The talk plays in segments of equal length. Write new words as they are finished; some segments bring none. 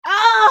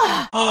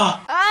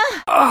Welcome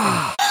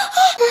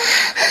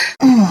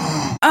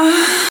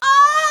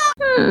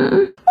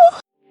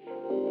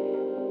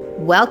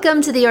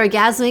to the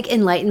Orgasmic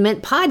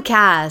Enlightenment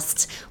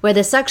Podcast, where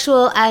the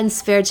sexual and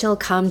spiritual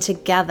come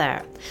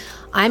together.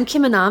 I'm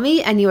Kim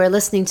Anami, and you are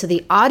listening to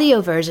the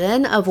audio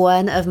version of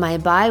one of my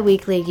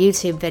bi-weekly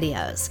YouTube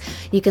videos.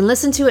 You can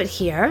listen to it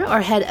here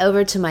or head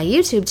over to my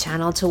YouTube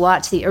channel to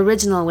watch the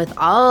original with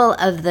all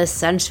of the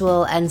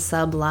sensual and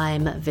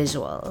sublime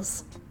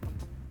visuals.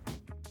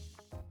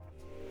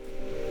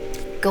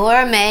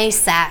 Gourmet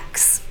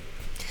sex.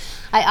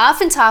 I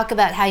often talk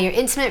about how your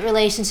intimate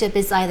relationship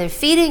is either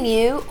feeding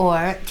you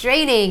or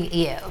draining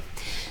you.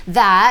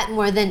 That,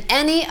 more than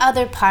any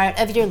other part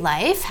of your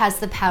life, has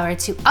the power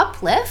to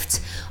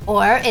uplift,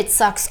 or it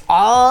sucks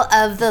all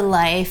of the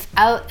life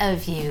out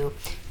of you.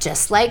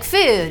 Just like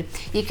food.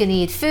 You can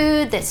eat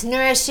food that's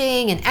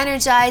nourishing and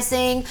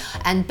energizing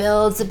and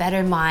builds a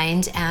better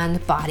mind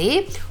and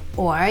body,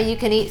 or you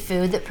can eat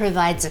food that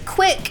provides a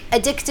quick,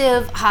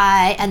 addictive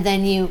high and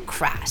then you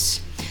crash.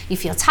 You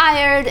feel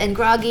tired and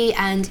groggy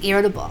and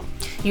irritable.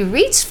 You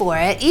reach for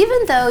it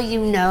even though you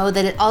know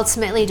that it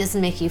ultimately doesn't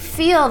make you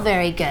feel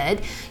very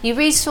good. You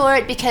reach for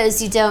it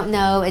because you don't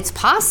know it's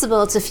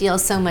possible to feel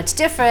so much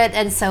different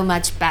and so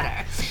much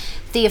better.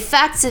 The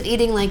effects of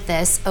eating like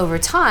this over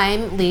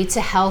time lead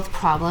to health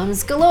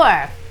problems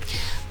galore.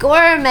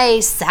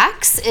 Gourmet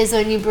sex is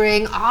when you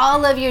bring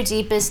all of your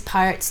deepest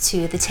parts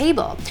to the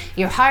table,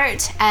 your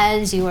heart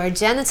and your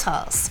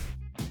genitals.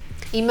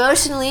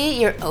 Emotionally,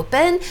 you're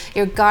open,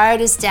 your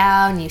guard is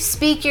down, you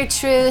speak your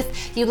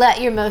truth, you let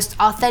your most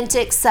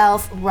authentic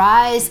self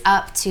rise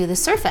up to the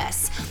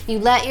surface. You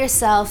let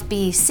yourself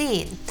be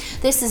seen.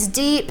 This is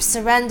deep,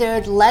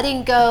 surrendered,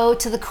 letting go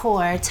to the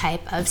core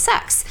type of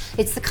sex.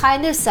 It's the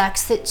kind of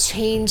sex that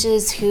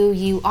changes who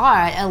you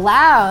are. It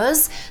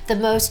allows the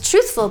most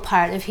truthful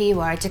part of who you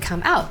are to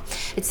come out.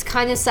 It's the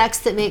kind of sex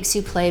that makes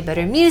you play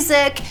better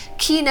music,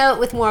 keynote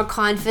with more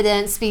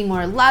confidence, be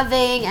more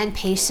loving and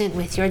patient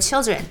with your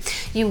children.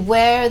 You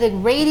wear the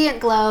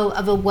radiant glow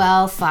of a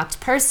well-fucked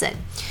person.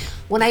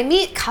 When I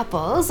meet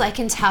couples, I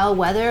can tell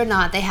whether or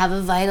not they have a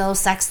vital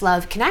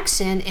sex-love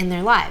connection in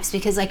their lives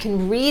because I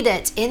can read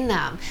it in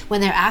them when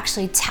they're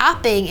actually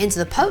tapping into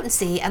the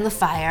potency and the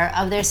fire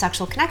of their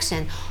sexual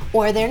connection,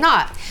 or they're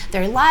not.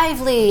 They're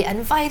lively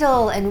and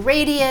vital and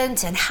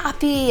radiant and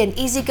happy and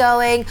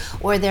easygoing,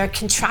 or they're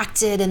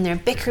contracted and they're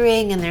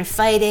bickering and they're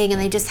fighting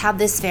and they just have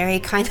this very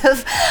kind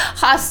of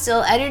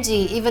hostile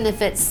energy, even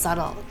if it's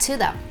subtle to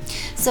them.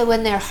 So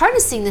when they're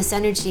harnessing this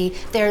energy,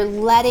 they're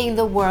letting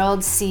the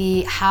world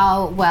see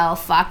how well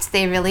fucked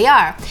they really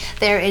are.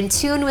 They're in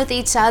tune with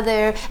each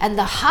other, and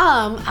the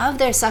hum of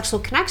their sexual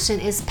connection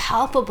is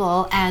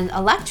palpable and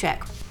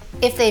electric.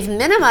 If they've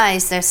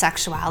minimized their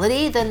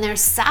sexuality, then they're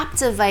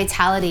sapped of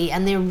vitality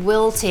and they're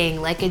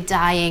wilting like a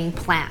dying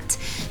plant.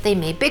 They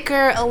may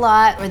bicker a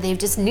lot, or they've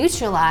just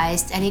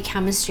neutralized any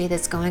chemistry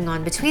that's going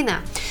on between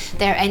them.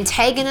 They're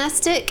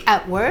antagonistic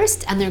at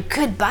worst, and they're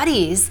good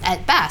buddies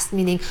at best,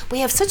 meaning we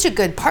have such a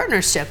good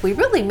partnership. We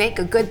really make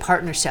a good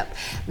partnership.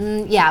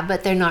 Yeah,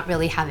 but they're not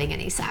really having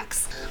any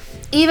sex.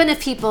 Even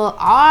if people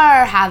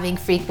are having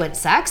frequent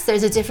sex,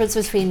 there's a difference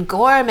between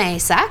gourmet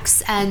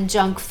sex and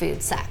junk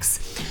food sex.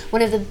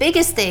 One of the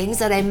biggest things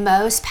that I'm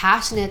most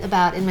passionate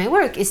about in my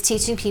work is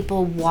teaching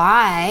people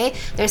why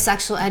their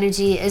sexual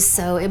energy is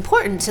so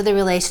important to their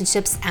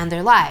relationships and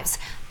their lives,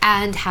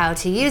 and how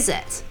to use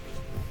it.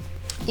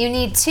 You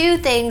need two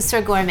things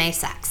for gourmet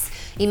sex: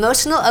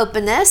 emotional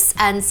openness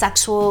and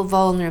sexual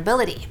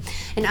vulnerability.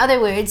 In other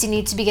words, you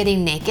need to be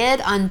getting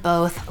naked on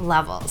both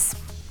levels.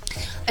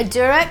 A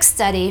Durex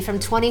study from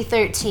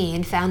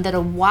 2013 found that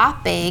a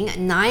whopping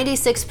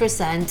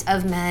 96%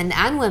 of men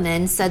and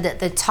women said that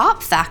the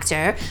top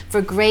factor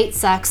for great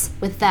sex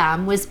with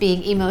them was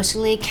being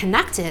emotionally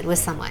connected with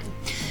someone.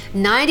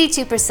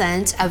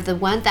 92% of the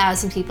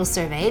 1,000 people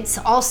surveyed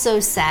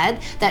also said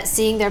that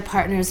seeing their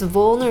partners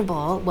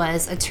vulnerable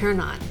was a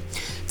turn-on.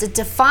 To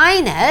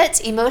define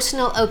it,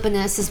 emotional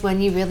openness is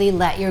when you really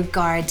let your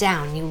guard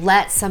down. You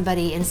let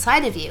somebody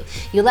inside of you.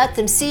 You let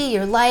them see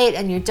your light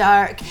and your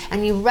dark,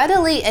 and you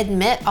readily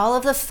admit all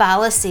of the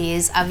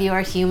fallacies of your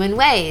human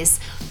ways.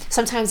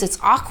 Sometimes it's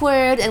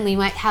awkward, and we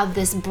might have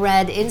this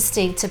bred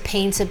instinct to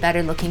paint a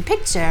better looking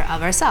picture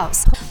of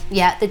ourselves.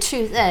 Yet the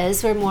truth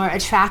is we're more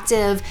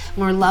attractive,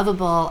 more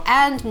lovable,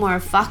 and more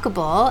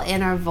fuckable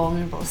in our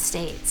vulnerable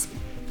states.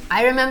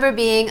 I remember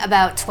being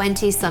about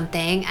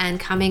 20-something and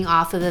coming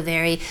off of a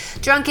very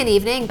drunken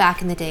evening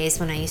back in the days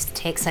when I used to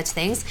take such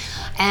things,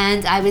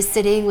 and I was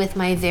sitting with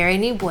my very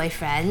new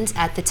boyfriend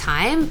at the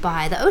time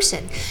by the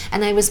ocean,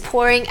 and I was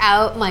pouring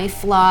out my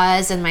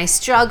flaws and my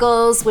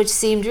struggles, which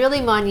seemed really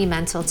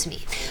monumental to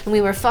me. And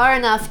we were far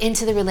enough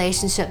into the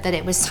relationship that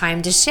it was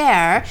time to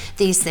share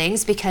these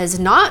things, because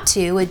not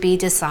to would be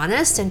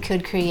dishonest and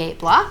could create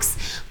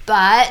blocks,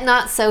 but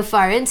not so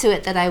far into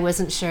it that I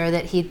wasn't sure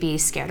that he'd be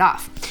scared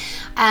off.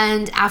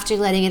 And after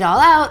letting it all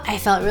out, I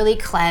felt really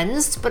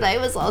cleansed, but I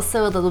was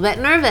also a little bit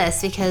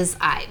nervous because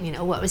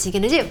what was he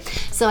gonna do?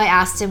 So I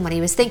asked him what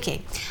he was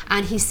thinking.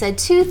 And he said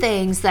two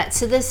things that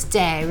to this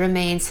day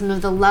remain some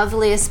of the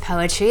loveliest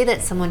poetry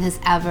that someone has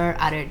ever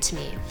uttered to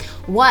me.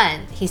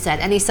 One, he said,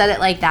 and he said it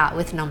like that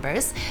with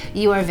numbers,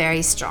 "You are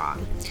very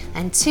strong."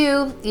 And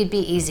two, "You'd be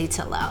easy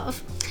to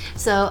love."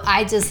 So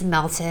I just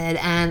melted,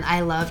 and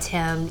I loved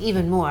him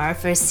even more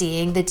for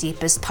seeing the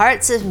deepest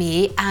parts of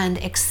me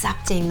and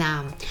accepting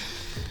them.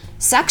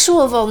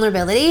 Sexual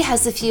vulnerability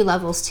has a few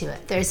levels to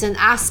it. There's an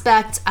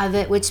aspect of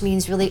it which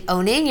means really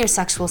owning your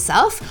sexual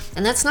self,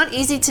 and that's not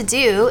easy to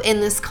do in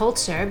this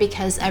culture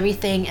because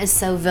everything is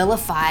so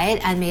vilified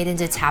and made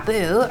into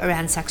taboo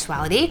around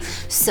sexuality,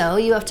 so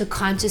you have to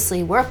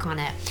consciously work on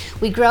it.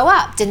 We grow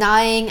up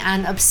denying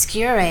and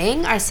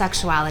obscuring our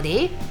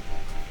sexuality.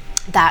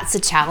 That's a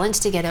challenge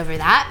to get over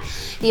that.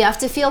 You have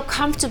to feel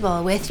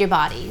comfortable with your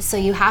body. So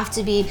you have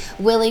to be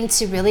willing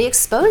to really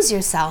expose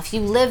yourself.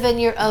 You live in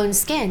your own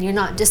skin. You're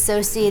not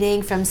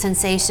dissociating from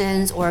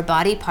sensations or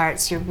body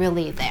parts. You're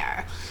really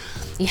there.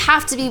 You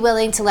have to be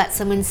willing to let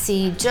someone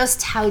see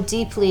just how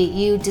deeply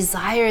you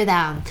desire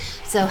them.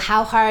 So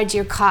how hard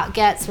your cock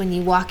gets when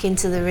you walk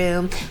into the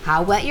room,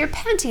 how wet your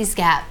panties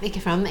get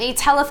from a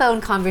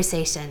telephone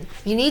conversation.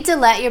 You need to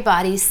let your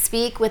body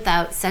speak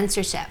without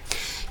censorship.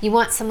 You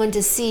want someone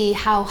to see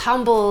how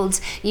humbled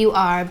you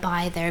are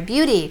by their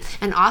beauty.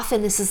 And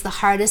often this is the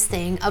hardest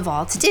thing of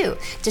all to do,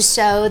 to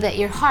show that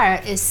your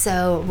heart is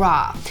so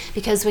raw.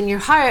 Because when your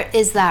heart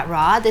is that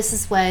raw, this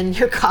is when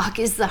your cock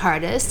is the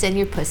hardest and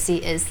your pussy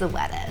is the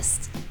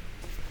wettest.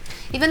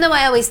 Even though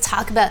I always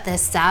talk about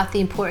this stuff,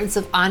 the importance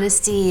of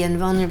honesty and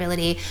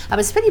vulnerability, I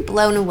was pretty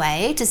blown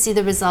away to see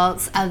the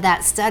results of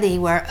that study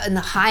where in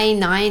the high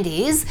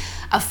 90s,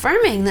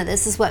 affirming that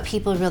this is what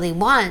people really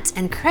want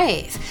and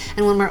crave.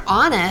 And when we're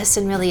honest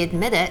and really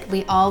admit it,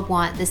 we all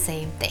want the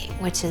same thing,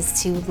 which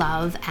is to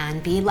love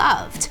and be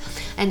loved.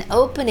 And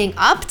opening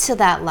up to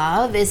that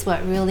love is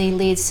what really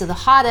leads to the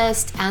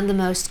hottest and the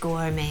most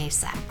gourmet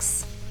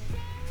sex.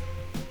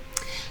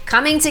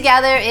 Coming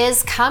together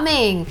is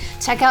coming.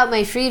 Check out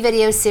my free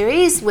video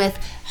series with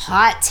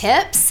hot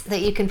tips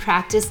that you can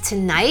practice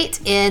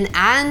tonight in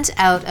and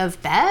out of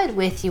bed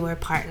with your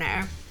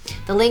partner.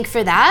 The link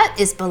for that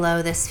is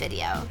below this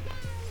video.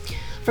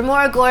 For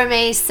more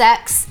gourmet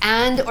sex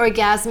and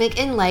orgasmic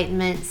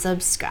enlightenment,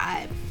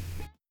 subscribe.